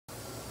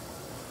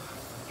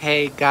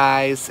Hey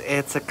guys,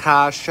 it's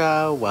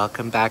Akasha.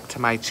 Welcome back to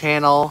my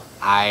channel.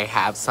 I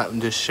have something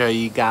to show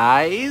you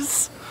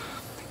guys.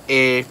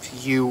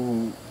 If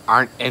you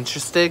aren't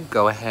interested,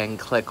 go ahead and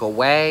click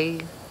away,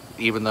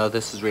 even though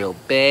this is real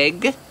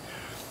big.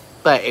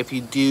 But if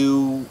you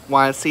do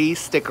want to see,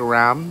 stick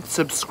around,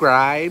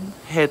 subscribe,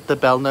 hit the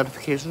bell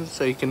notification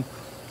so you can,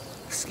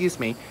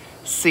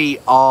 see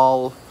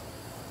all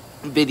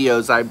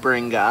videos I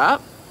bring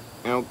up.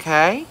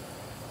 Okay?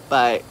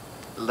 But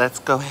let's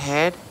go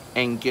ahead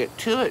and get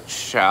to it,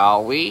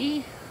 shall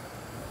we?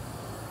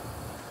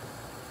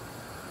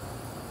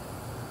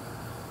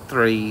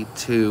 3,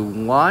 2,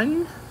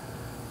 1.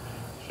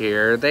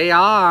 Here they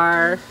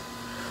are.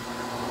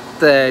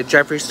 The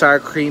Jeffree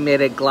Star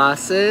cremated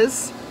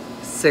glasses,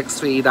 6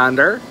 Feet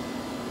Under,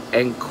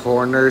 and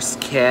Corner's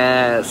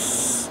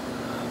Kiss.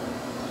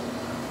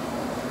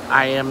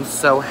 I am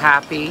so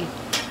happy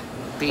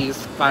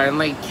these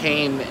finally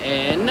came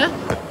in.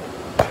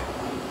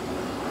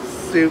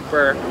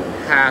 Super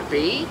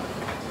happy.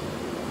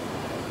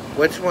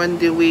 Which one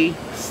do we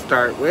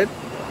start with?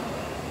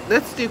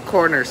 Let's do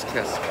Corner's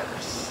Kiss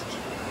first.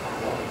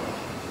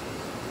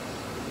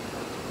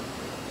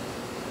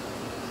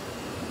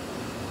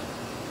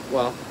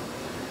 Well,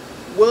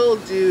 we'll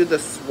do the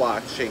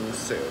swatching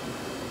soon.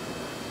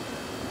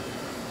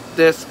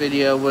 This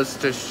video was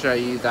to show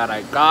you that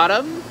I got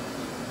them,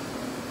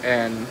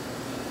 and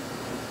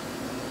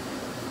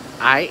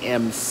I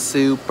am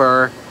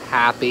super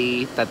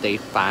happy that they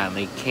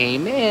finally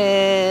came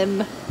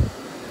in.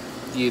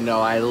 You know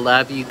I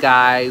love you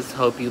guys.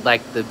 Hope you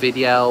liked the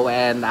video,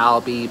 and I'll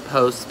be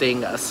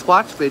posting a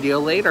swatch video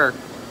later.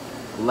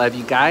 Love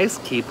you guys.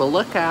 Keep a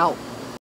lookout.